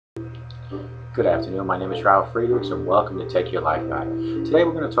Good afternoon, my name is Ralf Friedrichs and welcome to Take Your Life Back. Today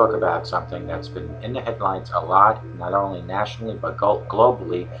we're going to talk about something that's been in the headlines a lot, not only nationally but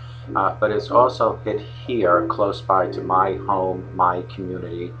globally, but it's also hit here close by to my home, my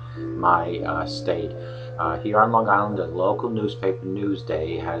community, my state. Here on Long Island, the local newspaper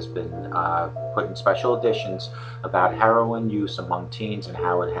Newsday has been putting special editions about heroin use among teens and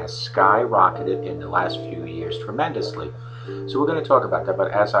how it has skyrocketed in the last few years tremendously. So we're going to talk about that,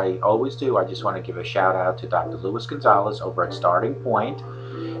 but as I always do, I just want to give a shout out to Dr. Luis Gonzalez over at Starting Point.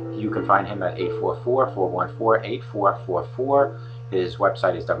 You can find him at 844-414-8444. His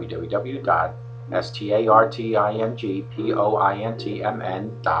website is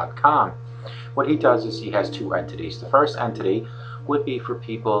www.startingpointmn.com. What he does is he has two entities. The first entity would be for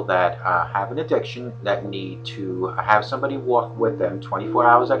people that have an addiction that need to have somebody walk with them 24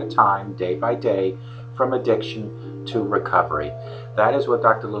 hours at a time, day by day, from addiction to recovery. That is what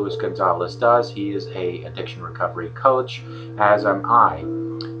Dr. Luis Gonzalez does. He is an addiction recovery coach, as am I.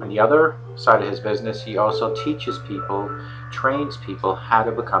 On the other side of his business, he also teaches people, trains people how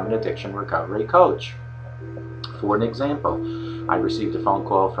to become an addiction recovery coach. For an example, I received a phone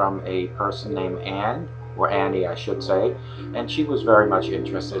call from a person named Anne, or Annie I should say, and she was very much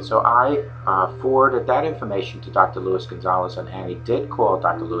interested. So I forwarded that information to Dr. Luis Gonzalez, and Annie did call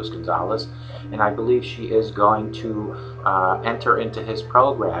Dr. Luis Gonzalez, and I believe she is going to enter into his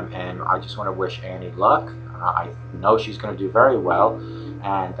program, and I just want to wish Annie luck. I know she's going to do very well,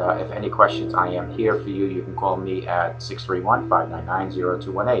 and if any questions, I am here for you. You can call me at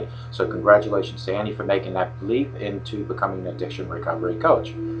 631-599-0218. So congratulations to Annie for making that leap into becoming an addiction recovery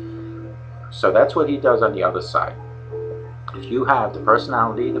coach. So that's what he does on the other side. If you have the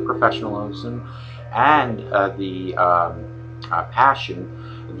personality, the professionalism, and the passion,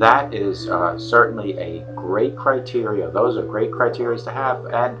 that is certainly a great criteria. Those are great criteria to have,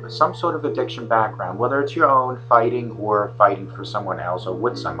 and some sort of addiction background, whether it's your own, fighting, or fighting for someone else or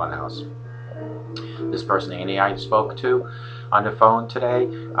with someone else. This person, Annie, I spoke to on the phone today,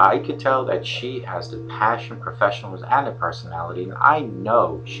 I could tell that she has the passion, professionalism, and the personality, and I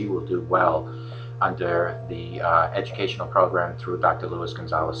know she will do well under the educational program through Dr. Luis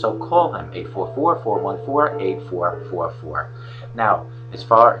Gonzalez. So call him, 844-414-8444. Now,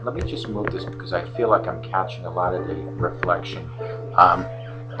 let me just move this because I feel like I'm catching a lot of the reflection.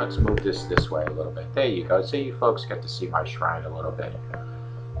 Let's move this way a little bit. There you go. So you folks get to see my shrine a little bit.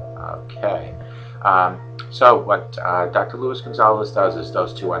 Okay. So what Dr. Luis Gonzalez does is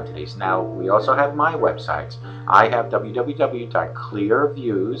those two entities. Now, we also have my websites. I have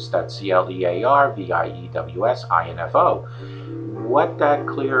www.clearviews, that's CLEARVIEWS.info. What that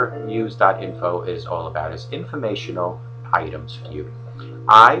clearviews.info is all about is informational items for you.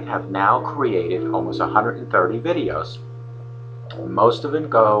 I have now created almost 130 videos. Most of them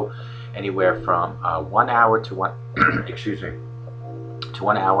go anywhere from 1 hour to 1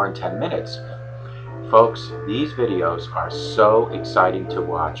 hour and 10 minutes. Folks, these videos are so exciting to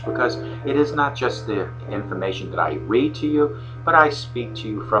watch because it is not just the information that I read to you, but I speak to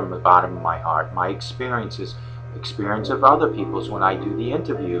you from the bottom of my heart. My experience of other people's when I do the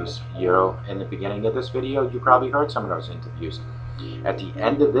interviews. In the beginning of this video, you probably heard some of those interviews. At the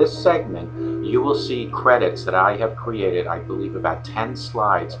end of this segment, you will see credits that I have created, I believe about 10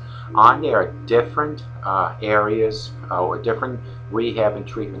 slides. On there are different areas or different rehab and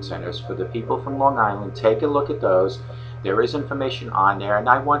treatment centers for the people from Long Island. Take a look at those. There is information on there, and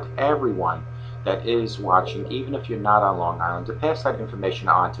I want everyone that is watching, even if you're not on Long Island, to pass that information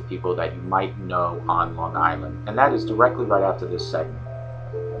on to people that you might know on Long Island. And that is directly right after this segment.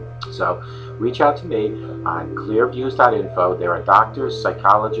 So reach out to me on clearviews.info. There are doctors,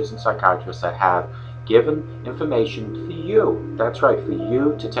 psychologists, and psychiatrists that have given information for you. That's right, for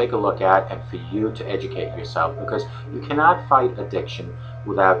you to take a look at and for you to educate yourself, because you cannot fight addiction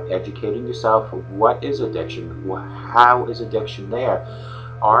without educating yourself. What is addiction? How is addiction there?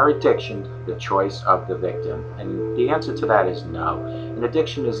 Are addiction the choice of the victim? And the answer to that is no. An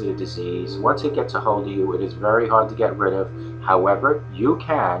addiction is a disease. Once it gets a hold of you, it is very hard to get rid of. However, you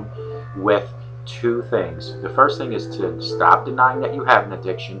can with two things. The first thing is to stop denying that you have an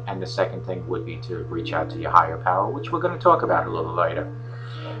addiction, and the second thing would be to reach out to your higher power, which we're going to talk about a little later.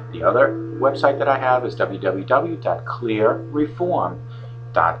 The other website that I have is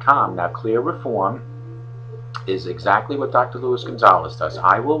www.clearreform.com. Now, Clear Reform is exactly what Dr. Luis Gonzalez does.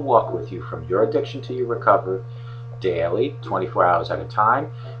 I will walk with you from your addiction to your recovery daily, 24 hours at a time.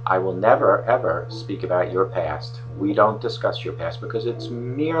 I will never, ever speak about your past. We don't discuss your past because it's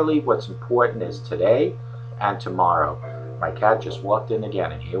merely what's important is today and tomorrow. My cat just walked in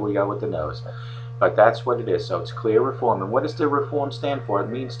again, and here we go with the nose. But that's what it is. So it's clear reform. And what does the reform stand for? It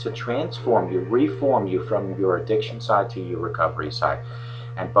means to transform you, reform you from your addiction side to your recovery side.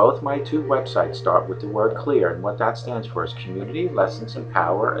 And both my two websites start with the word CLEAR, and what that stands for is Community Lessons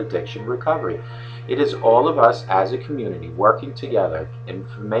Empower Addiction Recovery. It is all of us as a community working together,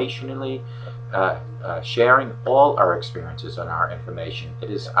 informationally sharing all our experiences and our information. It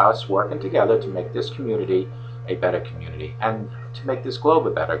is us working together to make this community a better community and to make this globe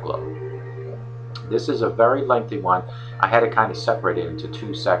a better globe. This is a very lengthy one. I had to kind of separate it into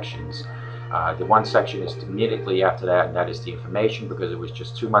two sections. The one section is immediately after that, and that is the information, because it was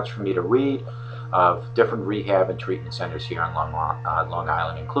just too much for me to read, of different rehab and treatment centers here on Long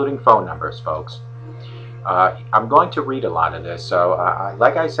Island, including phone numbers, folks. I'm going to read a lot of this, so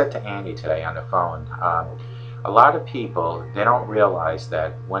like I said to Andy today on the phone, a lot of people, they don't realize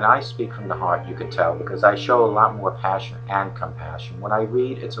that when I speak from the heart, you can tell, because I show a lot more passion and compassion. When I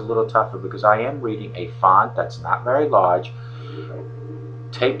read, it's a little tougher because I am reading a font that's not very large,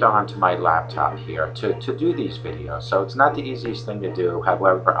 taped onto my laptop here to do these videos. So it's not the easiest thing to do.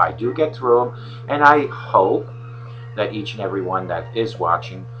 However, I do get through them, and I hope that each and every one that is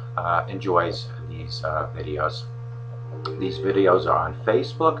watching enjoys these videos. These videos are on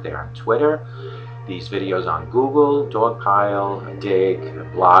Facebook, they're on Twitter, these videos on Google, Dogpile, Dig,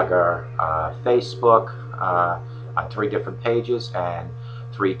 Blogger, Facebook, on 3 different pages, and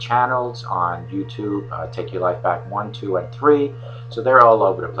 3 channels on YouTube, Take Your Life Back 1, 2, and 3. So they're all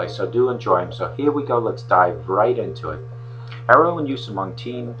over the place, so do enjoy them. So here we go, let's dive right into it. Heroin use among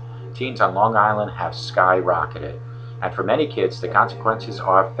teens on Long Island have skyrocketed, and for many kids the consequences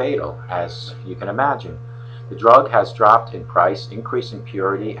are fatal, as you can imagine. The drug has dropped in price, increased in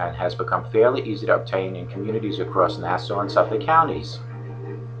purity, and has become fairly easy to obtain in communities across Nassau and Suffolk counties.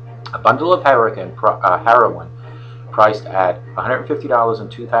 A bundle of heroin priced at $150 in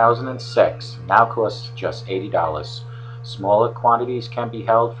 2006 now costs just $80. Smaller quantities can be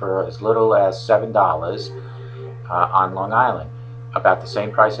held for as little as $7 on Long Island, about the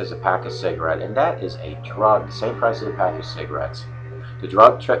same price as a pack of cigarettes, and that is a drug, the same price as a pack of cigarettes. The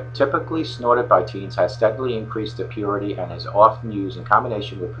drug, typically snorted by teens, has steadily increased the purity and is often used in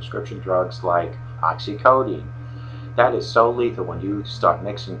combination with prescription drugs like oxycodone. That is so lethal when you start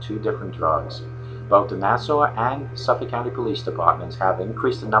mixing 2 different drugs. Both the Nassau and Suffolk County Police Departments have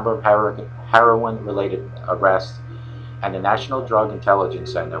increased the number of heroin-related arrests, and the National Drug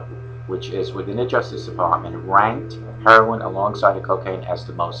Intelligence Center, which is within the Justice Department, ranked heroin alongside of cocaine as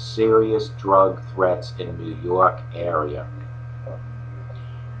the most serious drug threats in the New York area.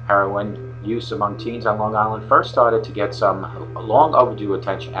 Heroin use among teens on Long Island first started to get some long overdue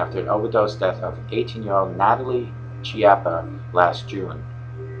attention after an overdose death of 18-year-old Natalie Chiappa last June.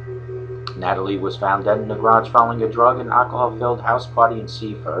 Natalie was found dead in the garage following a drug and alcohol-filled house party in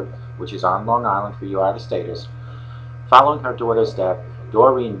Seaford, which is on Long Island for you out-of-staters. Following her daughter's death,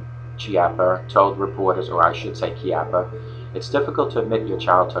 Doreen Chiappa told reporters, or I should say Chiappa, "It's difficult to admit your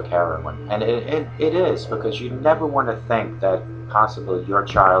child took heroin." And it is, because you never want to think that possibly your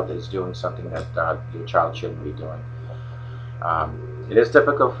child is doing something that your child shouldn't be doing. It is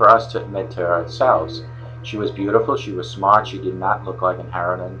difficult for us to admit to ourselves. She was beautiful, she was smart, she did not look like a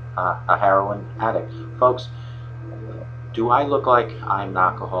heroin addict. Folks, do I look like I'm an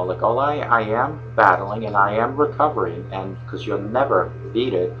alcoholic? Oh, I am battling and I am recovering, and because you'll never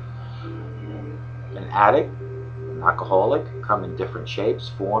beat it. An addict, an alcoholic, come in different shapes,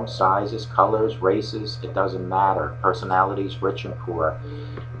 forms, sizes, colors, races. It doesn't matter. Personalities, rich and poor.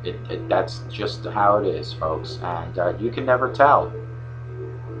 That's just how it is, folks, and you can never tell.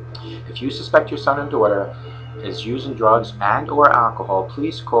 If you suspect your son and daughter is using drugs and or alcohol,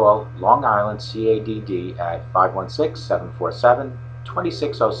 please call Long Island CADD at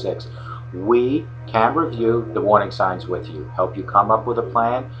 516-747-2606. We can review the warning signs with you, help you come up with a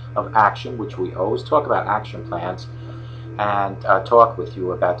plan of action, which we always talk about action plans, and talk with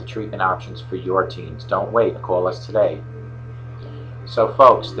you about the treatment options for your teens. Don't wait, call us today. So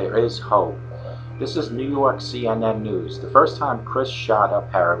folks, there is hope. This is New York CNN News. The first time Chris shot up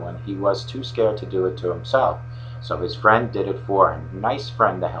heroin, he was too scared to do it to himself, so his friend did it for him. Nice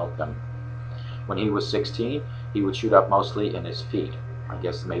friend to help him. When he was 16, he would shoot up mostly in his feet. I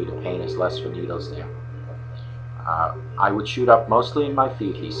guess maybe the pain is less for needles there. I would shoot up mostly in my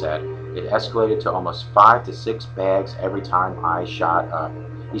feet, he said. It escalated to almost 5 to 6 bags every time I shot up.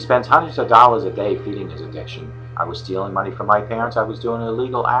 He spends hundreds of dollars a day feeding his addiction. I was stealing money from my parents. I was doing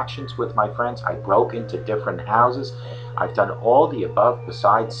illegal actions with my friends. I broke into different houses. I've done all the above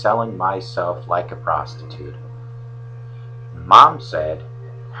besides selling myself like a prostitute. Mom said,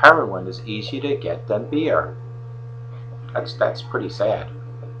 heroin is easier to get than beer. That's pretty sad.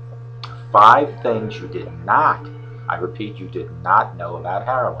 5 things you did not, I repeat, you did not know about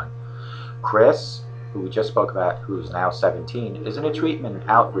heroin. Chris, who we just spoke about, who's now 17, is in a treatment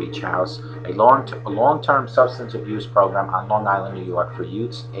outreach house, a long-term substance abuse program on Long Island, New York for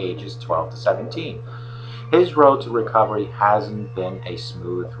youths ages 12 to 17. His road to recovery hasn't been a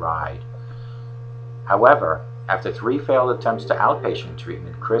smooth ride. However, after 3 failed attempts to outpatient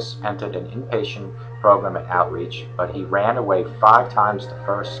treatment, Chris entered an inpatient program at Outreach, but he ran away 5 times the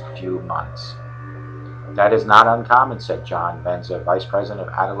first few months. That is not uncommon, said John Benza, Vice President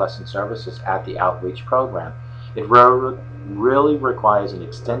of Adolescent Services at the Outreach program. It really requires an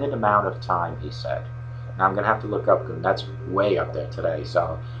extended amount of time, he said. Now I'm going to have to look up, because that's way up there today,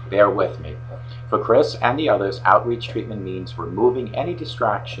 so bear with me. For Chris and the others, outreach treatment means removing any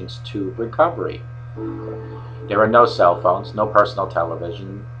distractions to recovery. There are no cell phones, no personal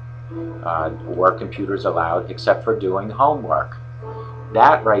television, or computers allowed except for doing homework.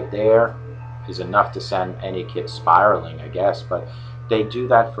 That right there is enough to send any kid spiraling, I guess, but they do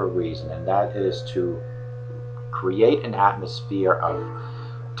that for a reason, and that is to create an atmosphere of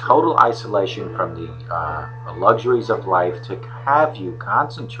total isolation from the luxuries of life to have you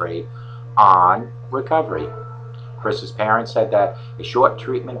concentrate on recovery. Chris's parents said that in short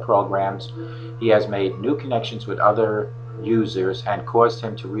treatment programs, he has made new connections with other users and caused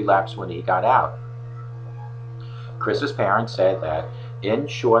him to relapse when he got out. Chris's parents said that in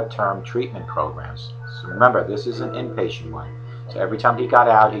short-term treatment programs, so remember, this is an inpatient one, so every time he got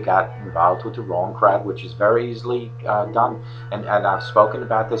out, he got involved with the wrong crowd, which is very easily done, and I've spoken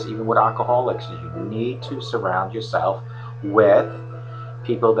about this even with alcoholics. You need to surround yourself with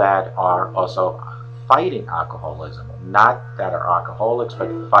people that are also fighting alcoholism, not that are alcoholics,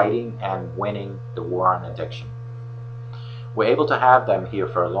 but fighting and winning the war on addiction. We're able to have them here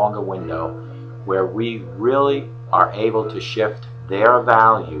for a longer window where we really are able to shift their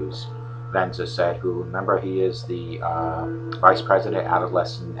values, Venza said, who, remember, he is the Vice President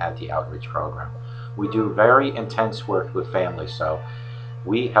Adolescent at the Outreach Program. We do very intense work with families, so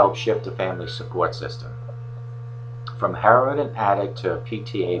we help shift the family support system. From heroin addict to a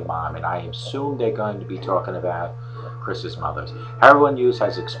PTA mom, and I assume they're going to be talking about Chris's mothers. Heroin use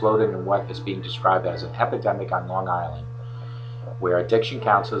has exploded in what is being described as an epidemic on Long Island, where addiction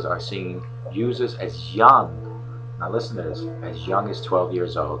counselors are seeing users as young, now listen to this, as young as 12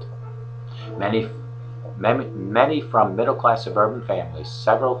 years old. Many from middle-class suburban families.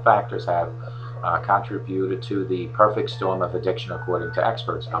 Several factors have contributed to the perfect storm of addiction, according to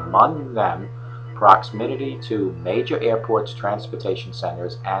experts. Among them, proximity to major airports, transportation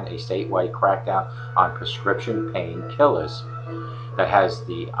centers, and a statewide crackdown on prescription painkillers that has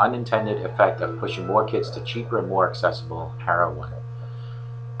the unintended effect of pushing more kids to cheaper and more accessible heroin.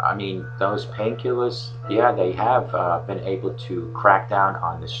 I mean, those painkillers, yeah, they have been able to crack down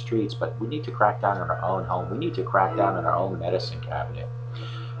on the streets, but we need to crack down on our own home. We need to crack down on our own medicine cabinet.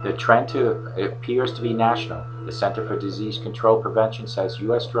 The trend appears to be national. The Center for Disease Control Prevention says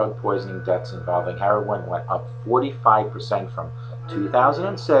U.S. drug poisoning deaths involving heroin went up 45% from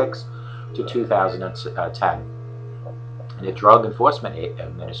 2006 to 2010. And the Drug Enforcement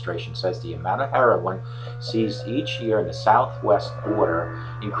Administration says the amount of heroin seized each year in the southwest border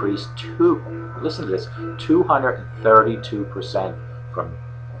increased listen to this, 232% from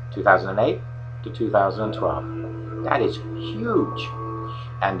 2008 to 2012. That is huge.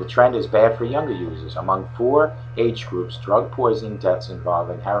 And the trend is bad for younger users. Among 4 age groups, drug poisoning deaths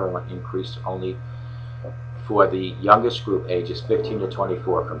involving heroin increased only for the youngest group, ages 15 to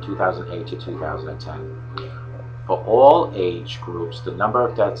 24, from 2008 to 2010. For all age groups, the number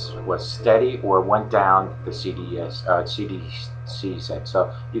of deaths was steady or went down, the CDC said.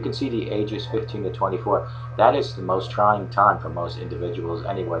 So you can see the ages 15 to 24. That is the most trying time for most individuals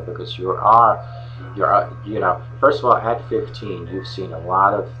anyway, because you know, first of all, at 15, you've seen a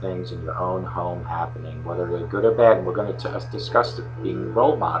lot of things in your own home happening, whether they're good or bad, and we're going to discuss being a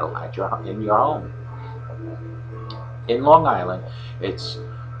role model in your home. In Long Island, it's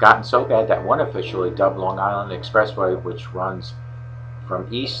gotten so bad that one officially dubbed Long Island Expressway, which runs from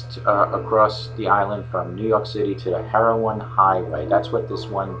east across the island from New York City to the Heroin Highway. That's what this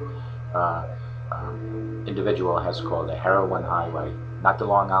one individual has called the Heroin Highway, not the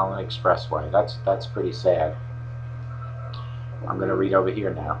Long Island Expressway. That's pretty sad. I'm going to read over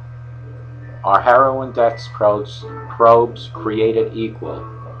here now. Are heroin deaths probes created equal?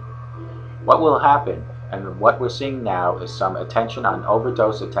 What will happen? And what we're seeing now is some attention on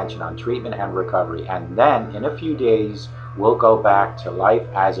overdose, attention on treatment and recovery, and then in a few days we'll go back to life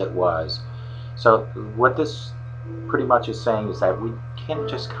as it was. So what this pretty much is saying is that we can't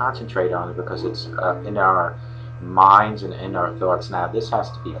just concentrate on it because it's in our minds and in our thoughts. Now, this has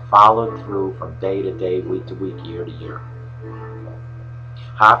to be followed through from day to day, week to week, year to year.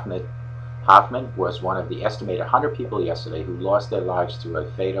 Hoffman was one of the estimated 100 people yesterday who lost their lives through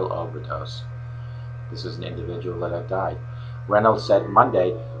a fatal overdose. This is an individual that had died. Reynolds said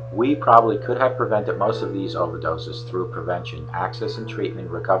Monday, "We probably could have prevented most of these overdoses through prevention, access and treatment,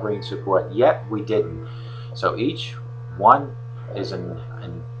 recovery and support, yet we didn't. So each one is an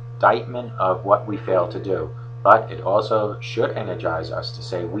indictment of what we failed to do, but it also should energize us to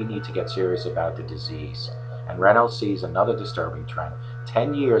say we need to get serious about the disease." And Reynolds sees another disturbing trend.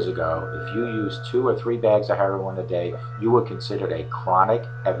 10 years ago, if you used 2 or 3 bags of heroin a day, you were considered a chronic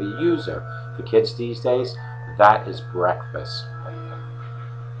heavy user. For kids these days, that is breakfast.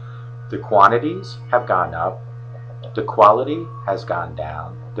 The quantities have gone up, the quality has gone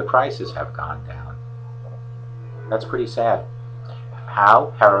down, the prices have gone down. That's pretty sad.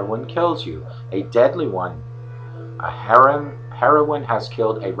 How heroin kills you. A deadly one. Heroin has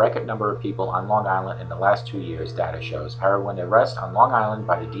killed a record number of people on Long Island in the last 2 years, data shows. Heroin arrests on Long Island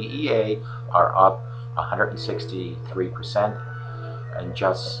by the DEA are up 163% in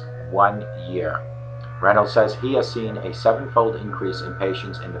just 1 year. Reynolds says he has seen a 7-fold increase in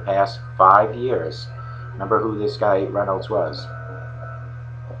patients in the past 5 years. Remember who this guy Reynolds was.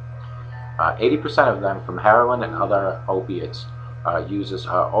 80% of them from heroin and other opiates users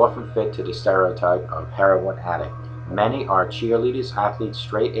are often fit to the stereotype of heroin addict. Many are cheerleaders, athletes,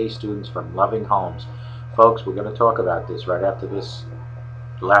 straight A students from loving homes. Folks, we're going to talk about this right after this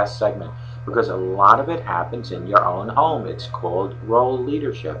last segment, because a lot of it happens in your own home. It's called role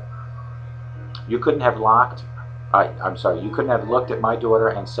leadership. You couldn't have you couldn't have looked at my daughter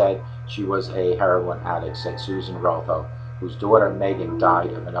and said she was a heroin addict, said Susan Rolfo, whose daughter Megan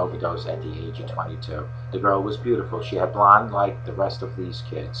died of an overdose at the age of 22. The girl was beautiful. She had blonde like the rest of these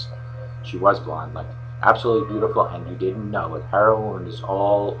kids. She was blonde, like absolutely beautiful, and you didn't know it. Heroin is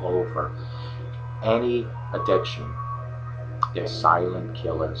all over. Any addiction, they're silent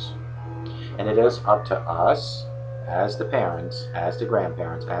killers. And it is up to us, as the parents, as the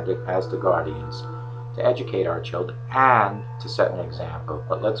grandparents, and as the guardians, to educate our children and to set an example.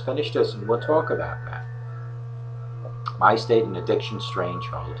 But let's finish this and we'll talk about that. My state in addiction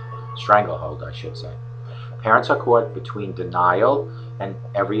stranglehold, I should say. Parents are caught between denial, and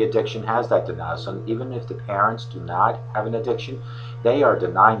every addiction has that denial. So even if the parents do not have an addiction, they are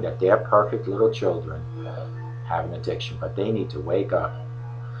denying that their perfect little children have an addiction, but they need to wake up.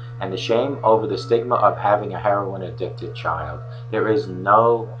 And the shame over the stigma of having a heroin addicted child. There is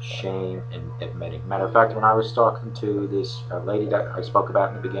no shame in admitting. Matter of fact, when I was talking to this lady that I spoke about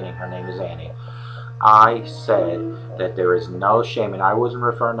in the beginning, her name is Annie, I said that there is no shame, and I wasn't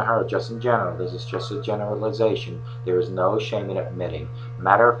referring to her just in general. This is just a generalization. There is no shame in admitting.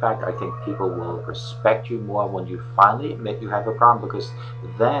 Matter of fact, I think people will respect you more when you finally admit you have a problem, because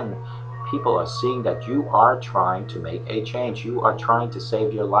then people are seeing that you are trying to make a change. You are trying to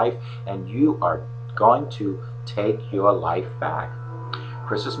save your life, and you are going to take your life back.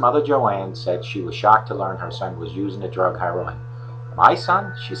 Chris's mother, Joanne, said she was shocked to learn her son was using the drug heroin. My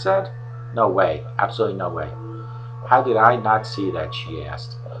son, she said? No way. Absolutely no way. How did I not see that, she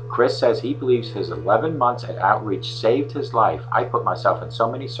asked. Chris says he believes his 11 months at Outreach saved his life. I put myself in so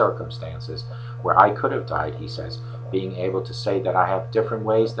many circumstances where I could have died, he says. Being able to say that I have different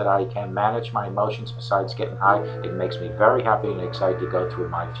ways that I can manage my emotions besides getting high, it makes me very happy and excited to go through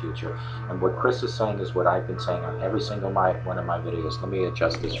my future. And what Chris is saying is what I've been saying on every single one of my videos. Let me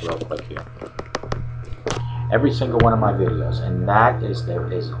adjust this real quick here. Every single one of my videos, and that is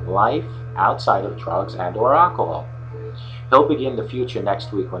there is life outside of drugs and or alcohol. He'll begin the future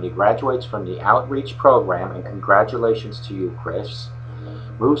next week when he graduates from the Outreach program, and congratulations to you, Chris.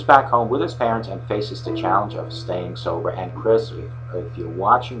 Moves back home with his parents and faces the challenge of staying sober. And Chris, if you're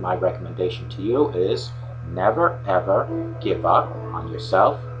watching, my recommendation to you is never ever give up on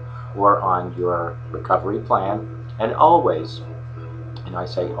yourself or on your recovery plan, and always, and I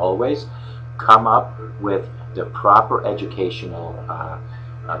say always, come up with the proper educational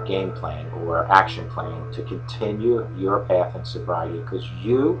game plan or action plan to continue your path in sobriety, because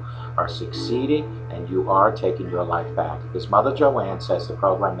you are succeeding and you are taking your life back. His mother Joanne says the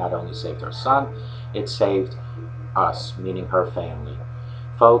program not only saved her son, it saved us, meaning her family.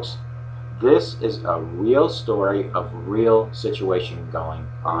 Folks, this is a real story of real situation going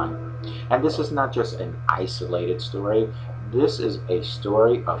on. And this is not just an isolated story. This is a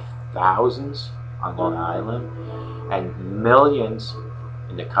story of thousands on Long Island and millions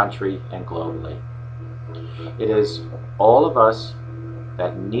in the country and globally. It is all of us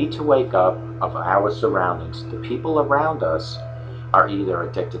that need to wake up of our surroundings. The people around us are either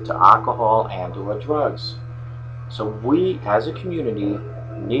addicted to alcohol and or drugs. So we, as a community,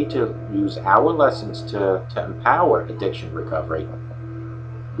 need to use our lessons to empower addiction recovery.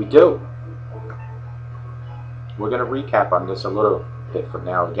 We do. We're going to recap on this a little bit from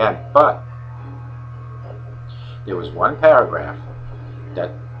now again, but there was one paragraph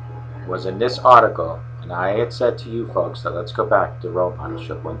that was in this article, and I had said to you folks that let's go back to role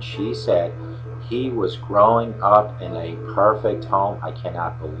modelship when she said he was growing up in a perfect home. I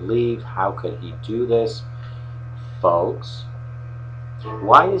cannot believe, how could he do this? Folks,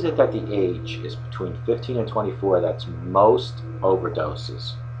 why is it that the age is between 15 and 24 that's most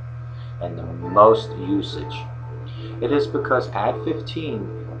overdoses and the most usage? It is because at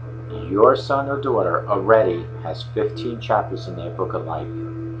 15, your son or daughter already has 15 chapters in their book of life,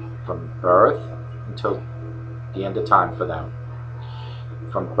 from birth until the end of time for them.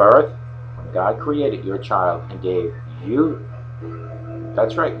 From birth, when God created your child and gave you,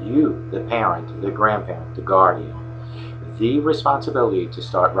 that's right, you, the parent, the grandparent, the guardian, the responsibility to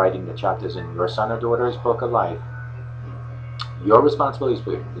start writing the chapters in your son or daughter's book of life. Your responsibility is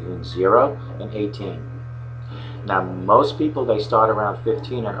between 0 and 18. Now, most people, they start around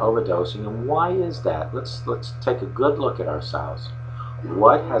 15 and overdosing, and why is that? Let's take a good look at ourselves.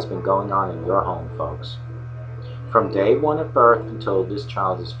 What has been going on in your home, folks? From day one of birth until this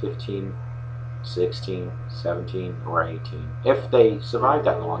child is 15, 16, 17, or 18. If they survive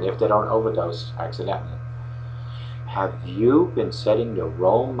that long, if they don't overdose accidentally. Have you been setting the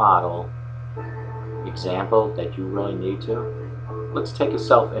role model example that you really need to? Let's take a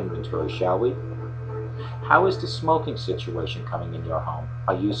self-inventory, shall we? How is the smoking situation coming in your home?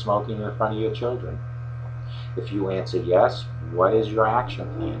 Are you smoking in front of your children? If you answer yes, what is your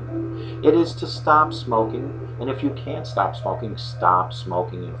action plan? It is to stop smoking, and if you can't stop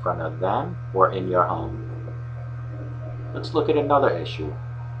smoking in front of them or in your home. Let's look at another issue.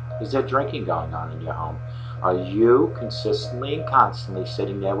 Is there drinking going on in your home? Are you consistently and constantly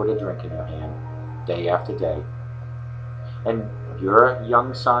sitting there with a drink in your hand, day after day? And your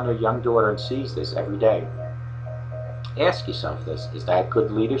young son or young daughter sees this every day. Ask yourself this. Is that good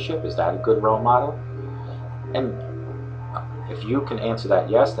leadership? Is that a good role model? And if you can answer that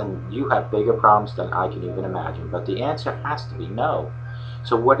yes, then you have bigger problems than I can even imagine. But the answer has to be no.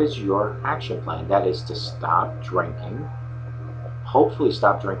 So what is your action plan? That is to stop drinking, hopefully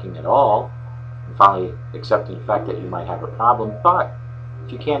stop drinking at all, and finally accepting the fact that you might have a problem. But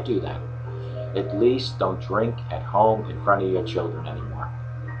if you can't do that, at least don't drink at home in front of your children anymore.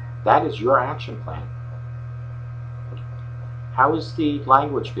 That is your action plan. How is the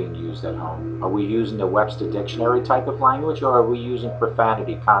language being used at home? Are we using the Webster Dictionary type of language, or are we using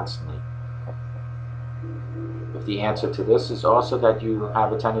profanity constantly? If the answer to this is also that you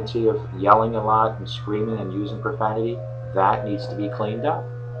have a tendency of yelling a lot and screaming and using profanity, that needs to be cleaned up.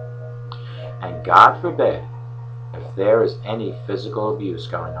 And God forbid, if there is any physical abuse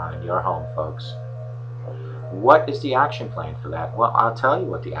going on in your home, folks, what is the action plan for that? Well, I'll tell you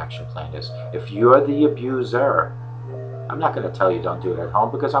what the action plan is. If you're the abuser, I'm not going to tell you don't do it at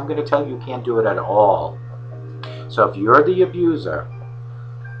home, because I'm going to tell you you can't do it at all. So if you're the abuser,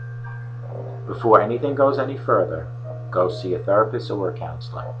 before anything goes any further, go see a therapist or a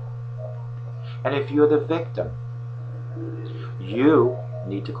counselor. And if you're the victim, you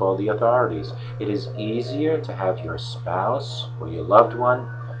need to call the authorities. It is easier to have your spouse or your loved one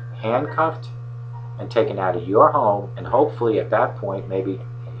handcuffed and taken out of your home, and hopefully at that point maybe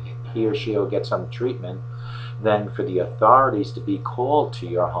he or she will get some treatment, than for the authorities to be called to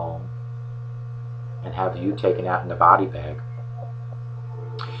your home and have you taken out in a body bag.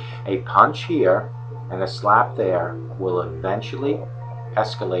 A punch here and a slap there will eventually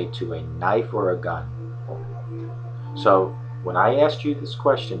escalate to a knife or a gun. So when I asked you this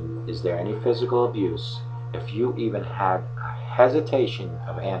question, is there any physical abuse, if you even had a hesitation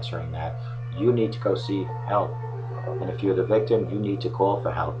of answering that, you need to go see help. And if you're the victim, you need to call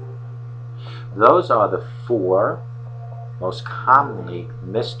for help. Those are the 4 most commonly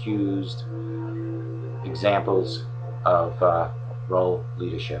misused examples of role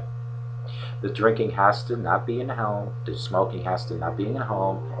leadership. The drinking has to not be in the home, the smoking has to not be in the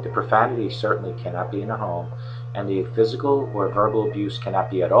home, the profanity certainly cannot be in the home, and the physical or verbal abuse cannot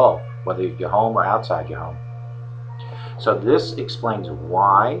be at all, whether you're home or outside your home. So this explains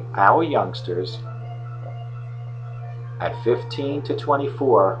why our youngsters at 15 to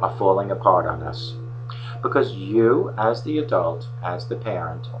 24 are falling apart on us. Because you, as the adult, as the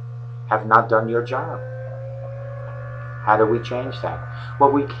parent, have not done your job. How do we change that?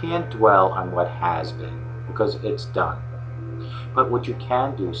 Well, we can't dwell on what has been, because it's done. But what you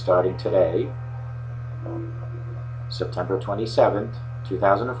can do starting today, September 27th,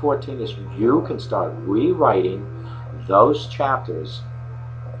 2014 is you can start rewriting those chapters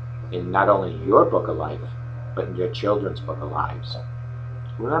in not only your book of life, but in your children's book of lives.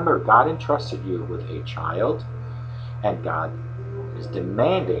 Remember, God entrusted you with a child, and God is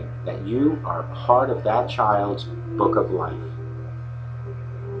demanding that you are part of that child's book of life.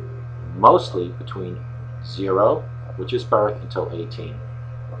 Mostly between 0, which is birth, until 18.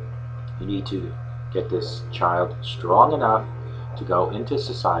 You need to get this child strong enough to go into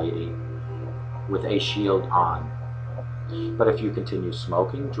society with a shield on. But if you continue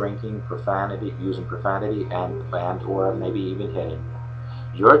smoking, drinking, profanity, using profanity, and or maybe even hitting,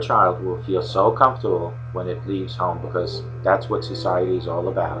 your child will feel so comfortable when it leaves home, because that's what society is all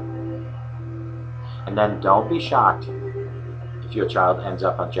about. And then don't be shocked if your child ends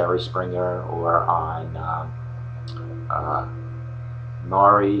up on Jerry Springer or on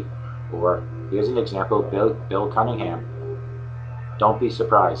Maury, or here's an example, Bill Cunningham. Don't be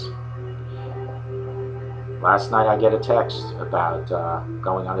surprised. Last night I get a text about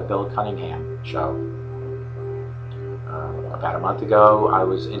going on a Bill Cunningham show. About a month ago I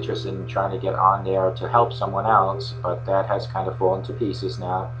was interested in trying to get on there to help someone else, but that has kind of fallen to pieces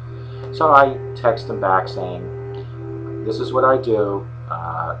now. So I text them back saying, this is what I do,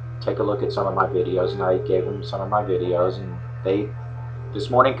 take a look at some of my videos, and I gave them some of my videos, and they this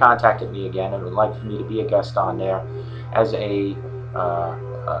morning contacted me again and would like for me to be a guest on there as a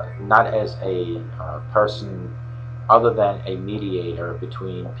not as a person other than a mediator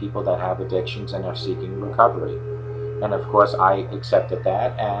between people that have addictions and are seeking recovery. And of course I accepted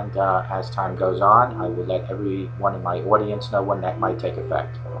that, and as time goes on I will let everyone in my audience know when that might take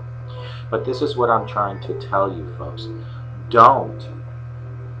effect. But this is what I'm trying to tell you folks. Don't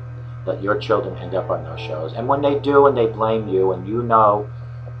let your children end up on those shows. And when they do and they blame you, and you know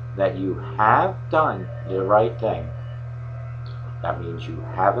that you have done the right thing, that means you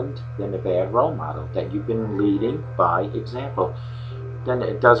haven't been a bad role model, that you've been leading by example. Then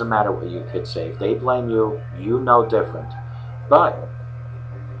it doesn't matter what your kids say. If they blame you, you know different. But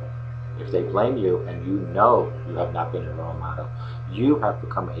if they blame you and you know you have not been a role model, you have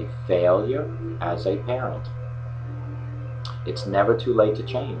become a failure as a parent. It's never too late to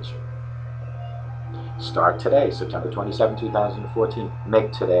change. Start today, September 27, 2014.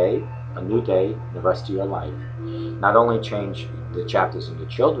 Make today a new day in the rest of your life. Not only change the chapters in your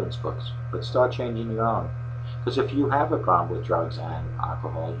children's books, but start changing your own. Because if you have a problem with drugs and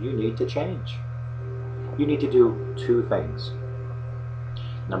alcohol, you need to change. You need to do two things.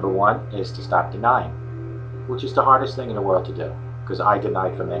 Number one is to stop denying, which is the hardest thing in the world to do, because I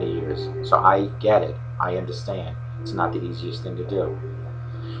denied for many years. So I get it. I understand. It's not the easiest thing to do.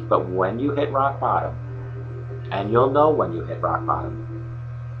 But when you hit rock bottom, and you'll know when you hit rock bottom,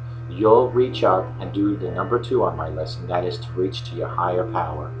 you'll reach up and do the number 2 on my list, and that is to reach to your higher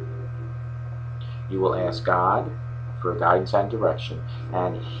power. You will ask God for guidance and direction,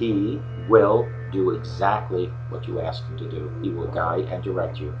 and He will do exactly what you ask Him to do. He will guide and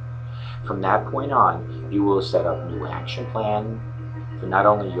direct you. From that point on, you will set up new action plan for not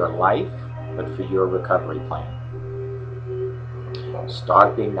only your life, but for your recovery plan.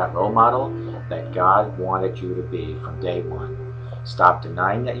 Start being that role model that God wanted you to be from day one. Stop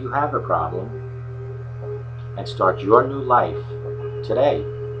denying that you have a problem, and start your new life today.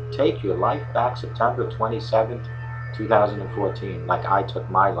 Take your life back September 27th, 2014, like I took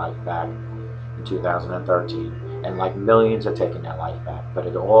my life back in 2013, and like millions are taking their life back. But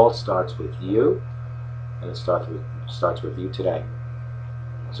it all starts with you, and it starts with you today.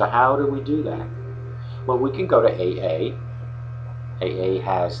 So how do we do that? Well, we can go to AA. AA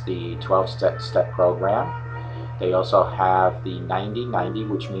has the 12-step program. They also have the 90-90,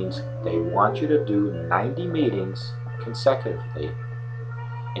 which means they want you to do 90 meetings consecutively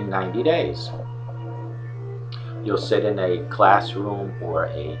in 90 days. You'll sit in a classroom or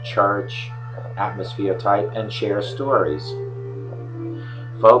a church atmosphere type and share stories.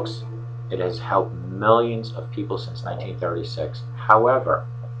 Folks, it has helped millions of people since 1936. However,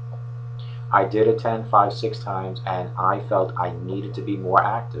 I did attend 5-6 times, and I felt I needed to be more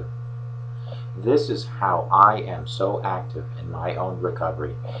active. This is how I am so active in my own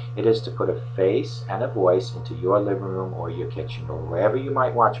recovery. It is to put a face and a voice into your living room or your kitchen or wherever you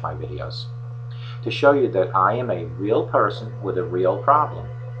might watch my videos, to show you that I am a real person with a real problem,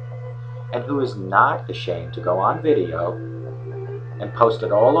 and who is not ashamed to go on video and post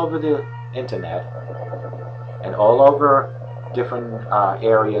it all over the internet and all over different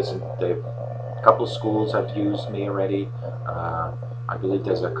areas. A couple schools have used me already. I believe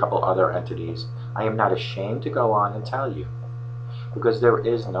there's a couple other entities. I am not ashamed to go on and tell you, because there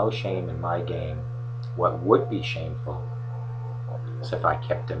is no shame in my game. What would be shameful as if I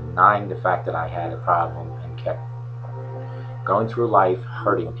kept denying the fact that I had a problem and kept going through life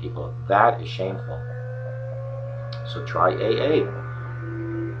hurting people. That is shameful. So try AA.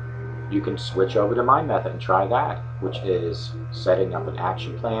 You can switch over to my method and try that, which is setting up an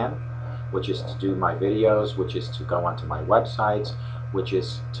action plan, which is to do my videos, which is to go onto my websites, which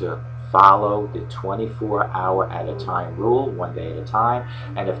is to follow the 24-hour at a time rule, 1 day at a time.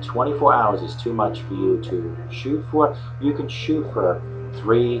 And if 24 hours is too much for you to shoot for, you can shoot for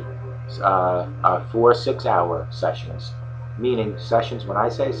 4 6-hour sessions. Meaning sessions, when I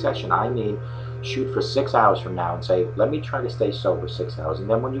say session, I mean shoot for 6 hours from now and say, let me try to stay sober 6 hours. And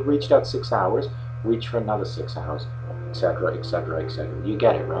then when you reach that 6 hours, reach for another 6 hours, etc., etc., etc. You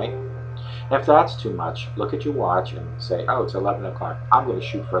get it, right? And if that's too much, look at your watch and say, oh, it's 11 o'clock. I'm going to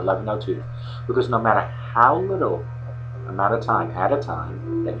shoot for 11:02. Because no matter how little amount of time at a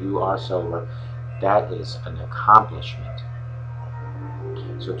time that you are sober, that is an accomplishment.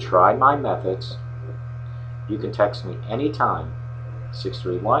 So try my methods. You can text me anytime,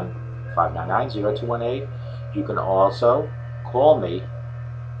 631-599-0218. You can also call me,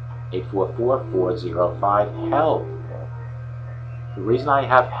 844-405-HELP. The reason I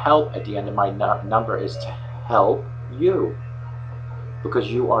have help at the end of my number is to help you,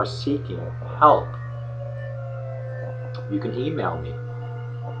 because you are seeking help. You can email me,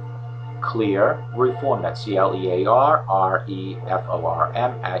 ClearReform, that's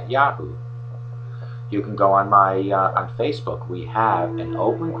ClearReform @Yahoo. You can go on my on Facebook. We have an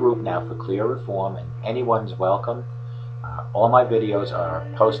open group now for Clear Reform, and anyone's welcome. All my videos are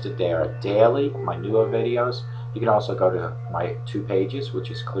posted there daily, my newer videos. You can also go to my 2 pages, which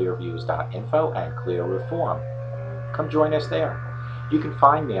is clearviews.info and Clear Reform. Come join us there. You can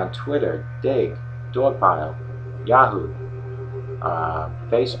find me on Twitter, Dig, Dogpile, Yahoo,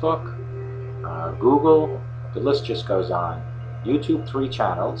 Facebook, Google, the list just goes on. YouTube, 3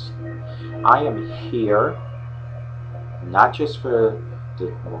 channels. I am here not just for the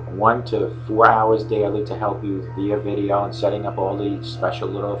 1 to 4 hours daily to help you via video and setting up all the special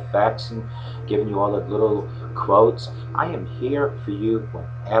little effects and giving you all the little quotes. I am here for you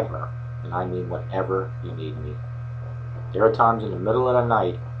whenever, and I mean whenever you need me. There are times in the middle of the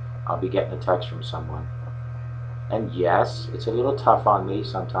night I'll be getting a text from someone. And yes, it's a little tough on me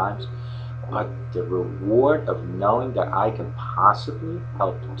sometimes, but the reward of knowing that I can possibly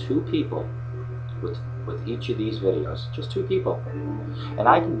help 2 people with each of these videos, just 2 people, and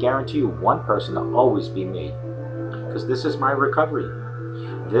I can guarantee you 1 person will always be me, because this is my recovery.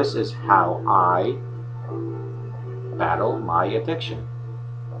 This is how I battle my addiction.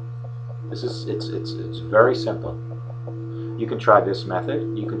 This is it's very simple. You can try this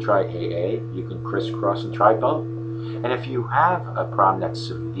method, you can try AA, you can crisscross and try both. And if you have a problem that's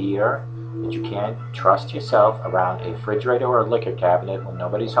severe, that you can't trust yourself around a refrigerator or a liquor cabinet when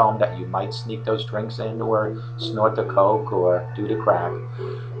nobody's home, that you might sneak those drinks in or snort the coke or do the crack,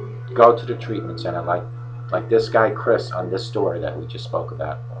 go to the treatment center like this guy Chris on this story that we just spoke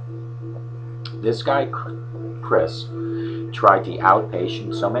about. This guy Chris tried the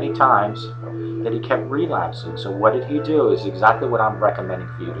outpatient so many times that he kept relapsing. So what did he do is exactly what I'm recommending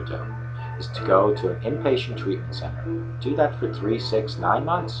for you to do, is to go to an inpatient treatment center. Do that for 3, 6, 9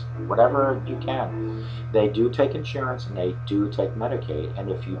 months, whatever you can. They do take insurance and they do take Medicaid. And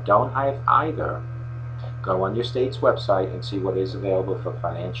if you don't have either, go on your state's website and see what is available for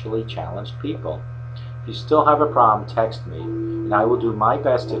financially challenged people. If you still have a problem, text me, and I will do my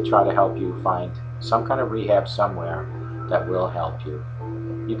best to try to help you find some kind of rehab somewhere that will help you.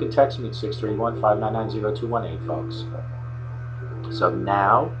 You can text me at 631-599-0218, folks. So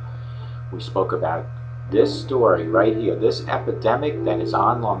now we spoke about this story right here, this epidemic that is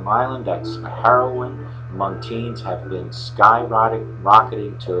on Long Island, that's heroin among teens, have been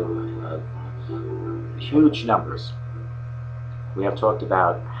skyrocketing to huge numbers. We have talked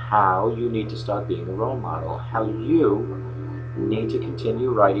about how you need to start being a role model, how you need to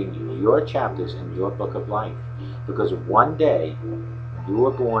continue writing your chapters in your book of life, because one day you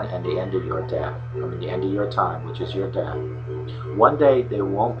were born and the end of your death, I mean the end of your time, which is your death. One day there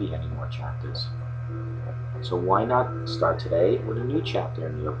won't be any more chapters. So why not start today with a new chapter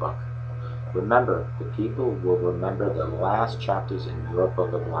in your book? Remember, the people will remember the last chapters in your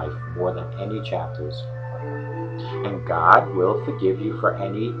book of life more than any chapters. And God will forgive you for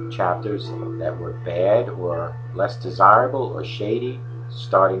any chapters that were bad or less desirable or shady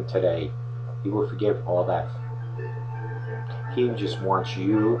starting today. He will forgive all that. He just wants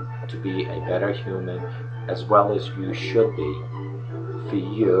you to be a better human, as well as you should be, for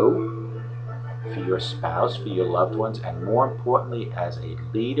you, for your spouse, for your loved ones, and more importantly, as a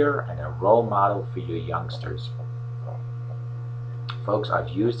leader and a role model for your youngsters. Folks, I've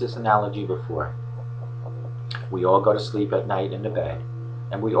used this analogy before. We all go to sleep at night in the bed,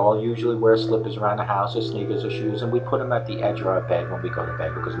 and we all usually wear slippers around the house, or sneakers, or shoes, and we put them at the edge of our bed when we go to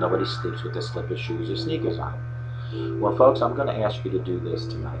bed because nobody sleeps with their slippers, shoes, or sneakers on. Well, folks, I'm going to ask you to do this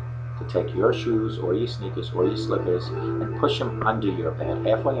tonight, to take your shoes or your sneakers or your slippers and push them under your bed,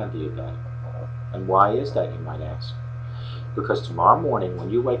 halfway under your bed. And why is that, you might ask? Because tomorrow morning when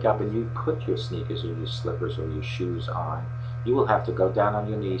you wake up and you put your sneakers or your slippers or your shoes on, you will have to go down on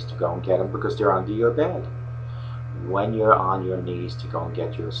your knees to go and get them because they're under your bed. When you're on your knees to go and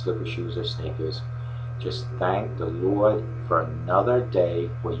get your slippers, shoes, or sneakers, just thank the Lord for another day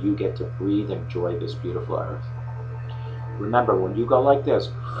where you get to breathe and enjoy this beautiful earth. Remember, when you go like this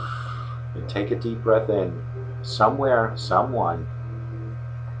and take a deep breath in, somewhere, someone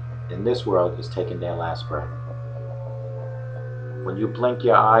in this world is taking their last breath. When you blink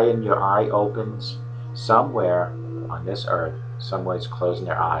your eye and your eye opens, somewhere on this earth, someone's closing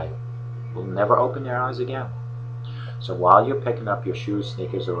their eye, will never open their eyes again. So while you're picking up your shoes,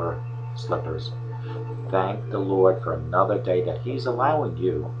 sneakers, or slippers, thank the Lord for another day that He's allowing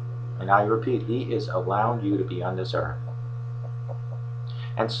you, and I repeat, He is allowing you to be on this earth.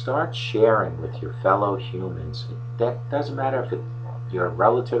 And start sharing with your fellow humans. That doesn't matter if your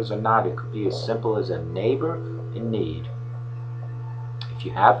relatives or not. It could be as simple as a neighbor in need. If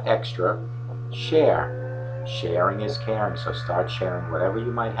you have extra, share. Sharing is caring, so start sharing whatever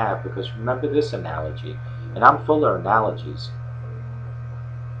you might have, because remember this analogy, and I'm full of analogies.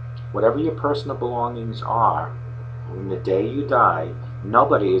 Whatever your personal belongings are, when the day you die,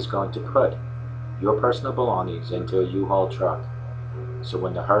 nobody is going to put your personal belongings into a U-Haul truck. So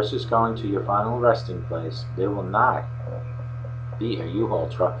when the hearse is going to your final resting place, there will not be a U-Haul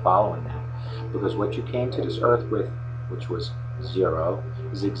truck following that. Because what you came to this earth with, which was zero,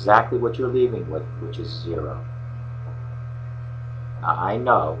 is exactly what you're leaving with, which is zero. Now I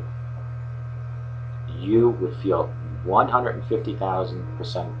know you would feel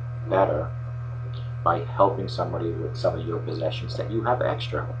 150,000% better by helping somebody with some of your possessions that you have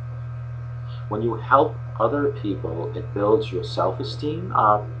extra. When you help other people, it builds your self-esteem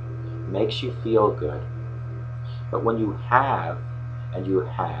up, makes you feel good. But when you have, and you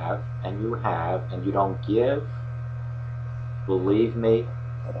have, and you have, and you don't give, believe me,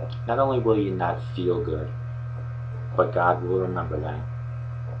 not only will you not feel good, but God will remember that.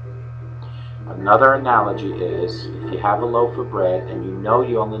 Another analogy is, if you have a loaf of bread and you know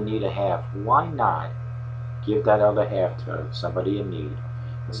you only need a half, why not give that other half to somebody in need?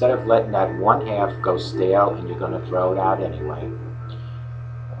 Instead of letting that one half go stale and you're going to throw it out anyway.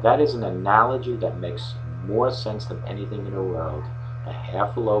 That is an analogy that makes more sense than anything in the world. A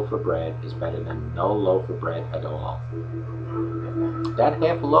half a loaf of bread is better than no loaf of bread at all. That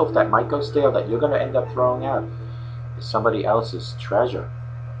half a loaf that might go stale, that you're going to end up throwing out, is somebody else's treasure.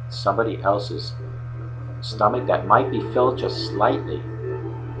 Somebody else's stomach that might be filled just slightly.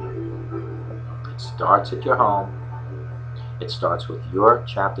 It starts at your home. It starts with your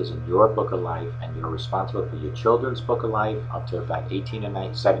chapters in your book of life, and you're responsible for your children's book of life up to about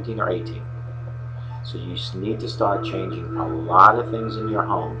 17 or 18. So you need to start changing a lot of things in your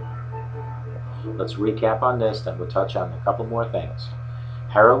home. Let's recap on this, then we'll touch on a couple more things.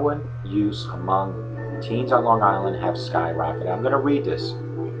 Heroin use among teens on Long Island have skyrocketed. I'm going to read this.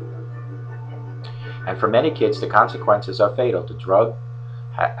 And for many kids, the consequences are fatal. The drug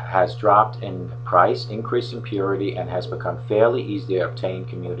has dropped in price, increased in purity, and has become fairly easy to obtain in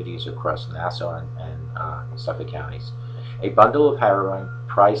communities across Nassau and Suffolk counties. A bundle of heroin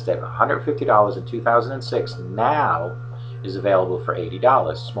priced at $150 in 2006 now is available for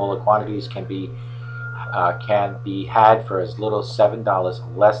 $80. Smaller quantities can be had for as little as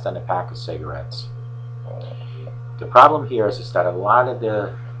 $7, less than a pack of cigarettes. The problem here is that a lot of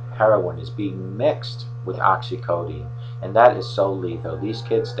the heroin is being mixed with oxycodone, and that is so lethal. These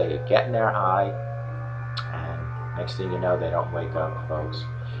kids, they are getting their high, and next thing you know, they don't wake up, folks.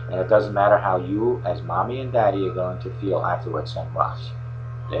 And it doesn't matter how you, as mommy and daddy, are going to feel afterwards. And well,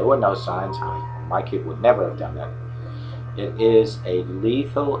 there were no signs. My kid would never have done that. It is a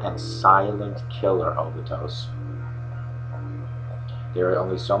lethal and silent killer overdose. There are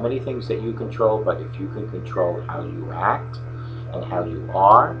only so many things that you control, but if you can control how you act and how you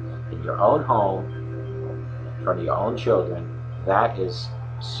are in your own home, in front of your own children, that is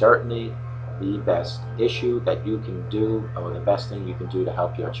certainly the best issue that you can do, or the best thing you can do to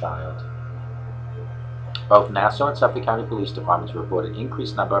help your child. Both Nassau and Suffolk County Police Departments reported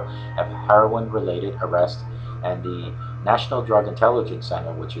increased number of heroin-related arrests, and the National Drug Intelligence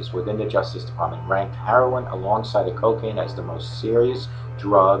Center, which is within the Justice Department, ranked heroin alongside of cocaine as the most serious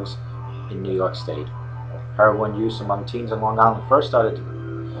drugs in New York State. Heroin use among teens in Long Island first started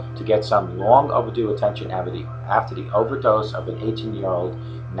to get some long overdue attention after the overdose of an 18-year-old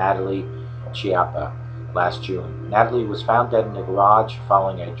Natalie Chiappa last June. Natalie was found dead in a garage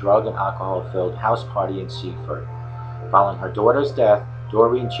following a drug and alcohol-filled house party in Seaford. Following her daughter's death,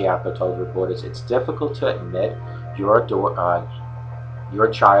 Doreen Chiappa told reporters, "It's difficult to admit your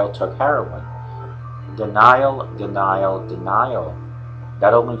child took heroin. Denial, denial, denial.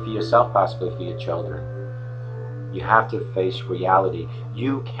 Not only for yourself, possibly for your children. You have to face reality.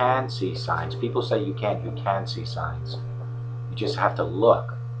 You can see signs. People say you can't. You can see signs. You just have to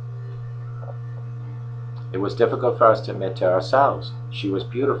look." It was difficult for us to admit to ourselves. She was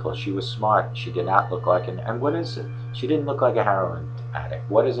beautiful. She was smart. She did not look like and what is it? She didn't look like a heroin addict.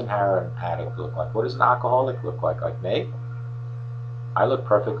 What does a heroin addict look like? What does an alcoholic look like? Like me? I look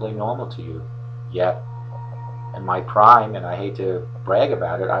perfectly normal to you. Yet, in my prime, and I hate to brag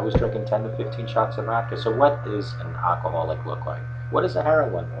about it, I was drinking 10 to 15 shots of vodka. So what does an alcoholic look like? What does a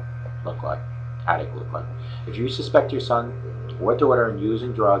heroin look like? Addict look like? If you suspect your son or daughter in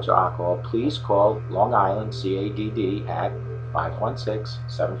using drugs or alcohol, please call Long Island CADD at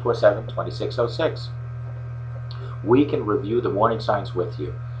 516-747-2606. We can review the warning signs with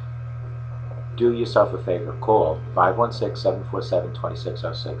you. Do yourself a favor. Call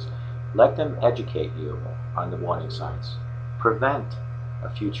 516-747-2606. Let them educate you on the warning signs. Prevent a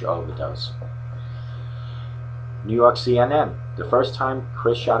future overdose. New York CNN. The first time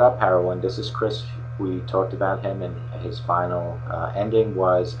Chris shot up heroin, this is Chris, we talked about him, and his final ending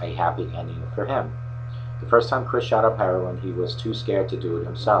was a happy ending for him. The first time Chris shot up heroin, he was too scared to do it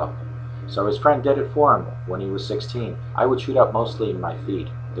himself. So his friend did it for him when he was 16. "I would shoot up mostly in my feet.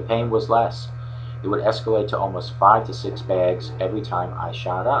 The pain was less. It would escalate to almost 5 to 6 bags every time I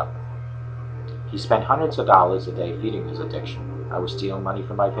shot up." He spent hundreds of dollars a day feeding his addiction. "I was stealing money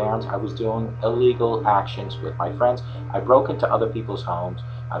from my parents. I was doing illegal actions with my friends. I broke into other people's homes.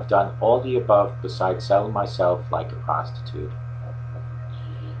 I've done all the above besides selling myself like a prostitute."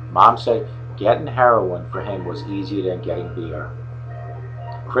 Mom said getting heroin for him was easier than getting beer.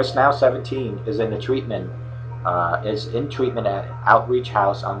 Chris, now 17, is in treatment at Outreach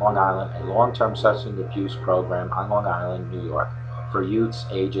House on Long Island, a long-term substance abuse program on Long Island, New York, for youths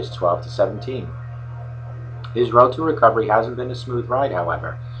ages 12 to 17. His road to recovery hasn't been a smooth ride,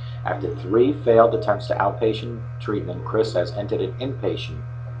 however. After 3 failed attempts to outpatient treatment, Chris has entered an inpatient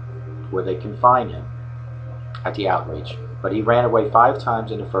where they confine him at the Outreach. But he ran away 5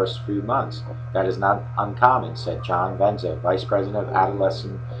 times in the first few months. "That is not uncommon," said John Venza, Vice President of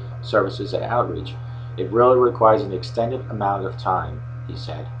Adolescent Services at Outreach. "It really requires an extended amount of time," he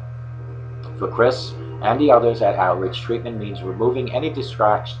said. For Chris and the others at Outreach, treatment means removing any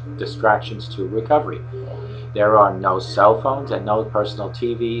distractions to recovery. There are no cell phones and no personal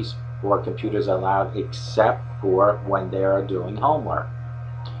TVs or computers allowed except for when they are doing homework.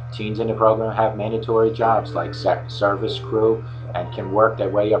 Teens in the program have mandatory jobs like service crew and can work their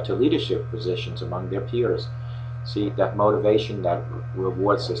way up to leadership positions among their peers. See, that motivation, that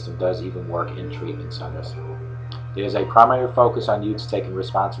reward system does even work in treatment centers. There's a primary focus on youths taking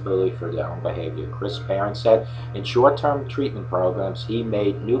responsibility for their own behavior. Chris' parents said in short-term treatment programs, he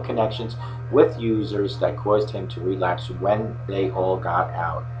made new connections with users that caused him to relapse when they all got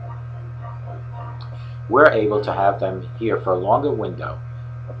out. We're able to have them here for a longer window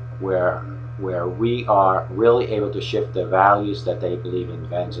where we are really able to shift the values that they believe in.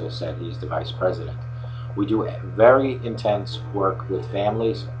 Venza said, he's the vice president. We do very intense work with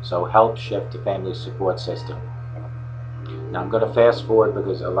families, so help shift the family support system. Now I'm going to fast forward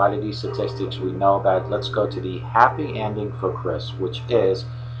because a lot of these statistics we know about. Let's go to the happy ending for Chris, which is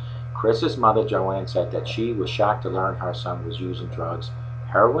Chris's mother, Joanne, said that she was shocked to learn her son was using drugs.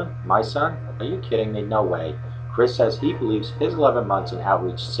 Heroin? My son? Are you kidding me? No way. Chris says he believes his 11 months in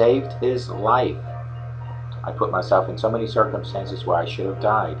Outreach saved his life. "I put myself in so many circumstances where I should have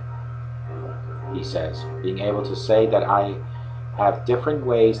died," he says. "Being able to say that I have different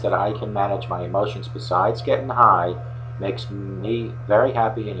ways that I can manage my emotions besides getting high makes me very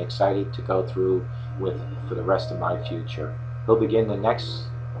happy and excited to go through with for the rest of my future." He'll begin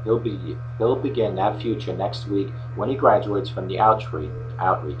that future next week when he graduates from the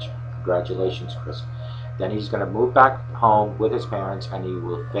Outreach. Congratulations, Chris. Then he's going to move back home with his parents and he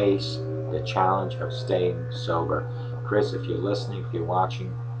will face the challenge of staying sober. Chris, if you're listening, if you're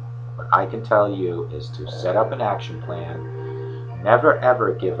watching, what I can tell you is to set up an action plan, never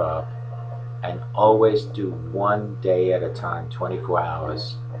ever give up, and always do one day at a time, 24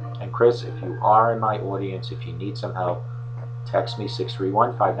 hours. And Chris, if you are in my audience, if you need some help, text me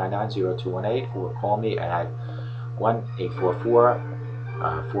 631-599-0218 or call me at 1-844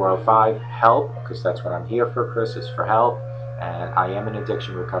 405-HELP, because that's what I'm here for, Chris, is for help. And I am an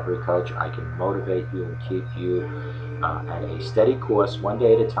addiction recovery coach. I can motivate you and keep you at a steady course, one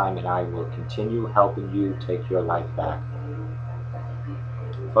day at a time, and I will continue helping you take your life back.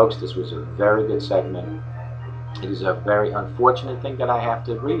 Folks, this was a very good segment. It is a very unfortunate thing that I have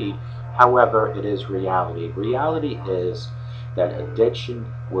to read. However, it is reality. Reality is that addiction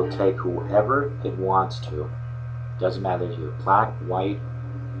will take whoever it wants to. Doesn't matter if you're black, white,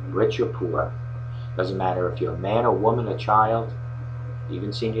 rich or poor. Doesn't matter if you're a man or woman, a child,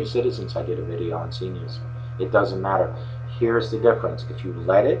 even senior citizens. I did a video on seniors. It doesn't matter. Here's the difference. If you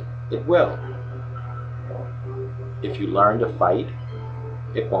let it, it will. If you learn to fight,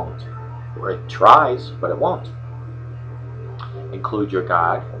 it won't. Or it tries, but it won't. Include your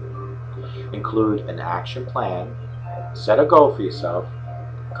God. Include an action plan. Set a goal for yourself.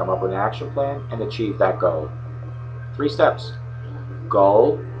 Come up with an action plan and achieve that goal. 3 steps.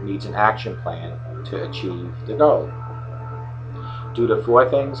 Goal needs an action plan to achieve the goal. Do the 4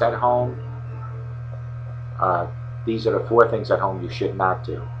 things at home. These are the 4 things at home you should not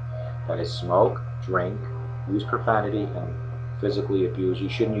do. That is smoke, drink, use profanity, and physically abuse. You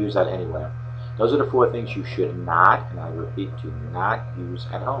shouldn't use that anywhere. Those are the 4 things you should not, and I repeat, do not use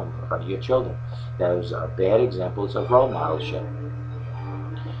at home in front of your children. Those are bad examples of role modelship.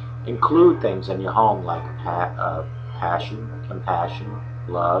 Include things in your home like passion, compassion,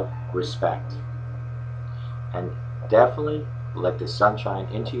 love, respect. And definitely let the sunshine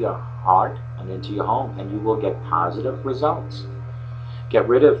into your heart and into your home, and you will get positive results. Get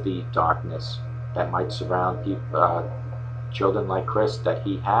rid of the darkness that might surround people, children like Chris that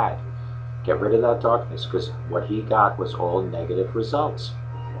he had. Get rid of that darkness, because what he got was all negative results.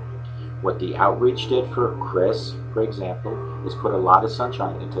 What the outreach did for Chris, for example, is put a lot of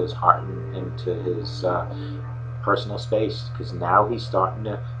sunshine into his heart and into his personal space, because now he's starting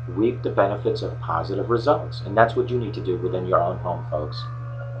to reap the benefits of positive results. And that's what you need to do within your own home, folks.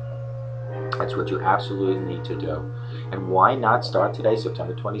 That's what you absolutely need to do. And why not start today,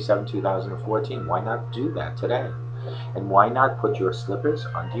 September 27, 2014? Why not do that today? And why not put your slippers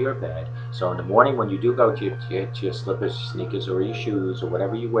under your bed, so in the morning when you do go to your slippers, sneakers, or your shoes, or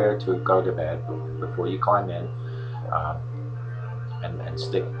whatever you wear to go to bed before you climb in, and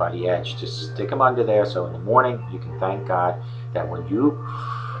stick by the edge, just stick them under there, so in the morning you can thank God that when you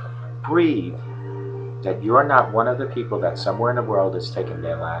breathe, that you're not one of the people that somewhere in the world is taking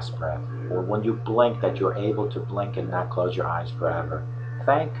their last breath. Or when you blink, that you're able to blink and not close your eyes forever.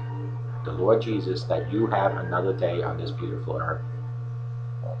 Thank the Lord Jesus that you have another day on this beautiful earth.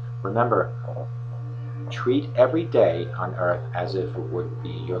 Remember, treat every day on earth as if it would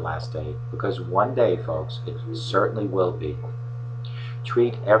be your last day, because one day, folks, it certainly will be.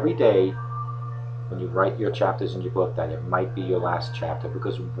 Treat every day when you write your chapters in your book that it might be your last chapter,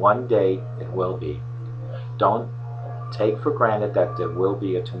 because one day it will be. Don't take for granted that there will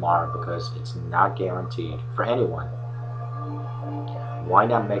be a tomorrow, because it's not guaranteed for anyone. Why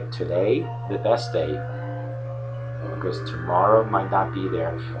not make today the best day? Because tomorrow might not be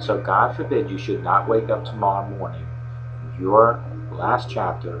there. So God forbid you should not wake up tomorrow morning. Your last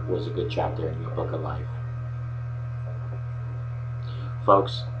chapter was a good chapter in your book of life.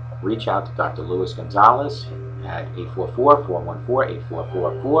 Folks, reach out to Dr. Luis Gonzalez at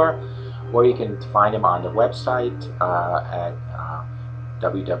 844-414-8444, or you can find him on the website at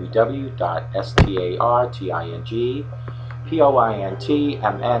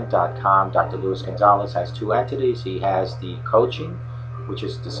www.SKYROKETING.com. Dr. Luis Gonzalez has 2 entities. He has the coaching, which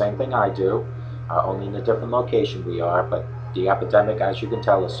is the same thing I do, only in a different location we are, but the epidemic, as you can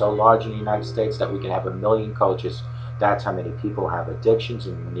tell, is so large in the United States that we can have 1 million coaches. That's how many people have addictions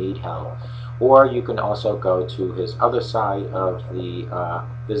and need help. Or you can also go to his other side of the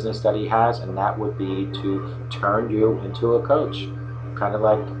business that he has, and that would be to turn you into a coach, kind of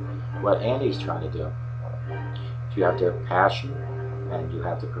like what Annie's trying to do. If you have the passion, and you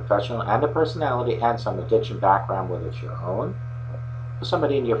have the professional and the personality and some addiction background, whether it's your own or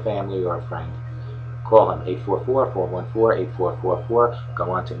somebody in your family or a friend, call him 844-414-8444.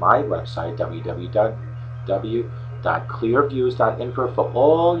 Go on to my website, www.clearviews.info, for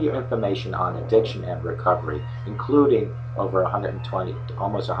all your information on addiction and recovery, including over 120,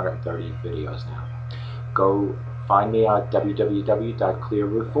 almost 130 videos now. Go find me at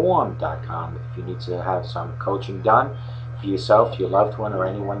www.clearreform.com if you need to have some coaching done for yourself, your loved one, or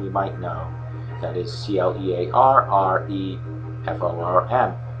anyone you might know. That is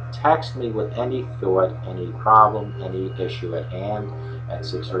CLEARREFORM. Text me with any thought, any problem, any issue at hand at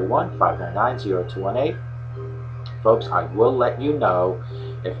 631-599-0218. Folks, I will let you know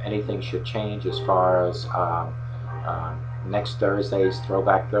if anything should change as far as Next Thursday is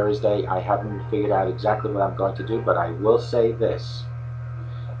Throwback Thursday. I haven't figured out exactly what I'm going to do, but I will say this.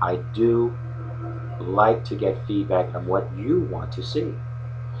 I do like to get feedback on what you want to see.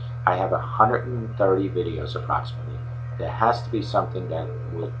 I have 130 videos approximately. There has to be something that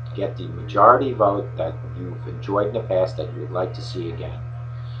will get the majority vote that you've enjoyed in the past that you'd like to see again.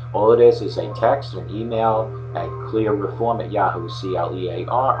 All it is a text or an email at clearreform@yahoo,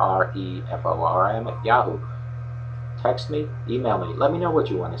 CLEARREFORM at yahoo. Text me, email me, let me know what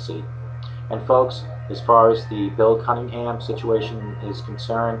you want to see. And folks, as far as the Bill Cunningham situation is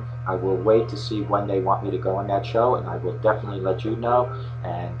concerned, I will wait to see when they want me to go on that show, and I will definitely let you know,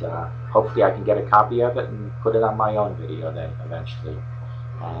 and hopefully I can get a copy of it and put it on my own video then eventually.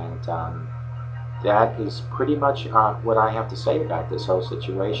 And that is pretty much what I have to say about this whole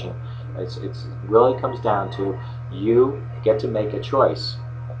situation. It really comes down to you get to make a choice.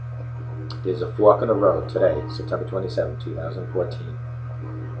 There's a fork in the road today, September 27, 2014.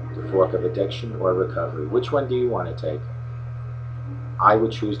 The fork of addiction or recovery. Which one do you want to take? I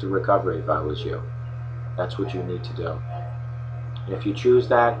would choose the recovery if I was you. That's what you need to do. And if you choose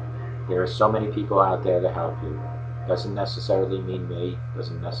that, there are so many people out there to help you. Doesn't necessarily mean me,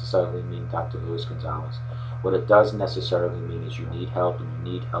 doesn't necessarily mean Dr. Luis Gonzalez. What it does necessarily mean is you need help, and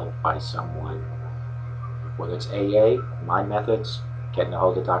you need help by someone. Whether it's AA, my methods, getting a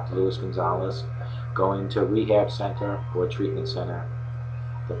hold of Dr. Luis Gonzalez, going to a rehab center or a treatment center.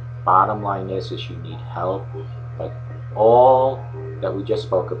 The bottom line is you need help, but all that we just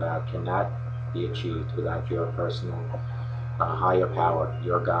spoke about cannot be achieved without your personal higher power,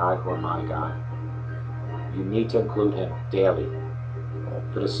 your God or my God. You need to include Him daily.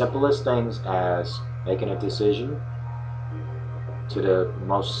 For the simplest things as making a decision to the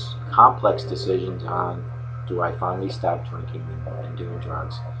most complex decisions on, do I finally stop drinking and doing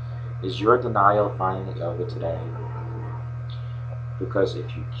drugs? Is your denial finally over today? Because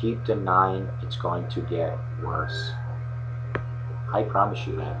if you keep denying, it's going to get worse. I promise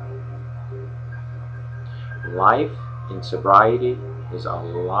you that. Life in sobriety is a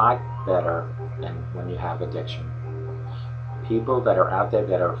lot better than when you have addiction. People that are out there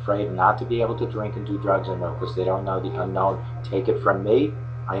that are afraid not to be able to drink and do drugs anymore because they don't know the unknown, take it from me.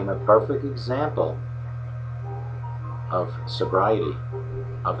 I am a perfect example of sobriety,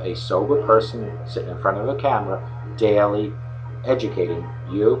 of a sober person sitting in front of a camera daily, educating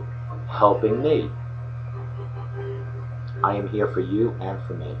you, helping me. I am here for you and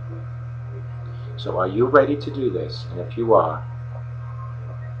for me. So are you ready to do this? And if you are,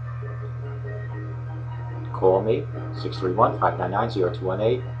 call me,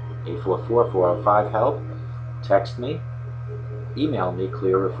 631-599-0218, 844-405-HELP. Text me, email me,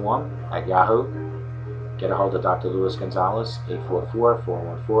 clearreform@yahoo. Get a hold of Dr. Luis Gonzalez,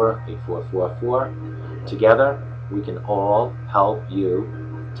 844-414-8444. Together, we can all help you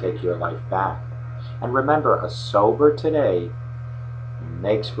take your life back. And remember, a sober today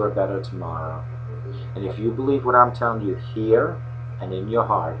makes for a better tomorrow. And if you believe what I'm telling you here and in your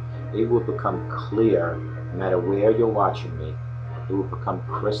heart, it will become clear no matter where you're watching me. It will become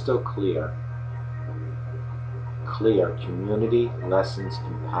crystal clear. Clear. Community lessons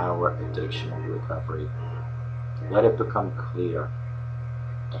empower addiction recovery. Let it become clear.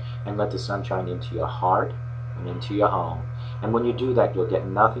 And let the sunshine into your heart and into your home. And when you do that, you'll get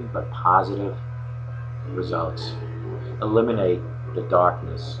nothing but positive results. Eliminate the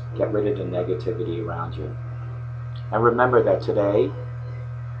darkness. Get rid of the negativity around you. And remember that today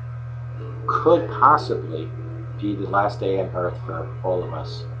could possibly be the last day on earth for all of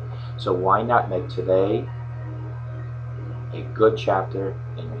us. So why not make today a good chapter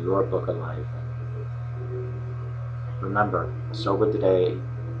in your book of life? Remember, sober today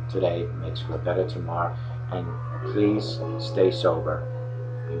makes for a better tomorrow. And please stay sober.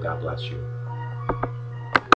 And God bless you.